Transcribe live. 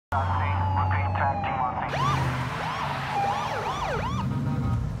How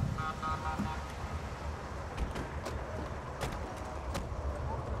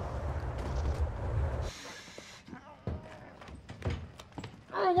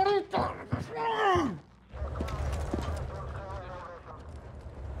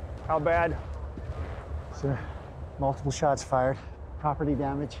bad? Sir, multiple shots fired, property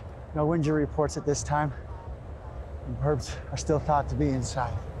damage, no injury reports at this time. And perps are still thought to be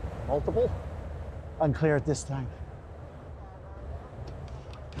inside. Multiple? Unclear at this time.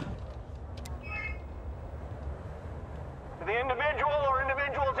 The individual or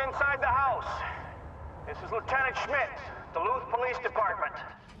individuals inside the house. This is Lieutenant Schmidt, Duluth Police Department.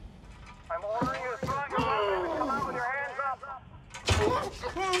 I'm ordering you to throw out your weapons and come out with your hands up.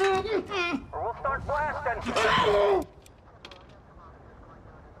 Or we'll start blasting.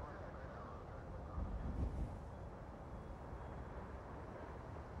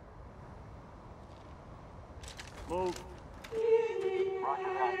 Move.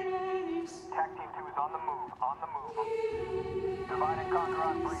 Roger that. TAC Team 2 is on the move, Divide and conquer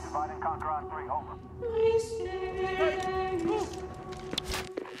on 3, divide and conquer on 3, over.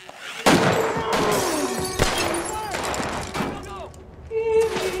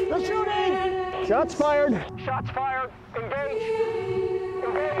 They're shooting! Shots fired! Shots fired! Engage!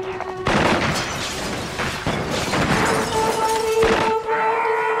 Engage!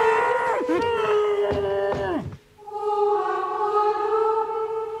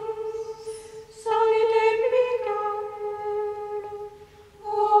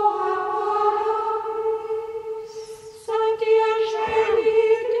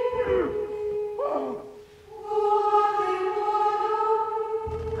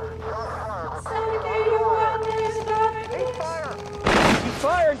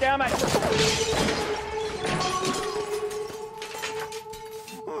 Fire, damn it!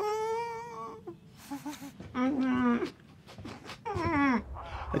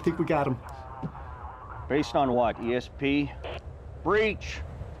 I think we got him. Based on what? ESP? Breach!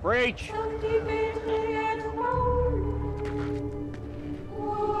 Breach!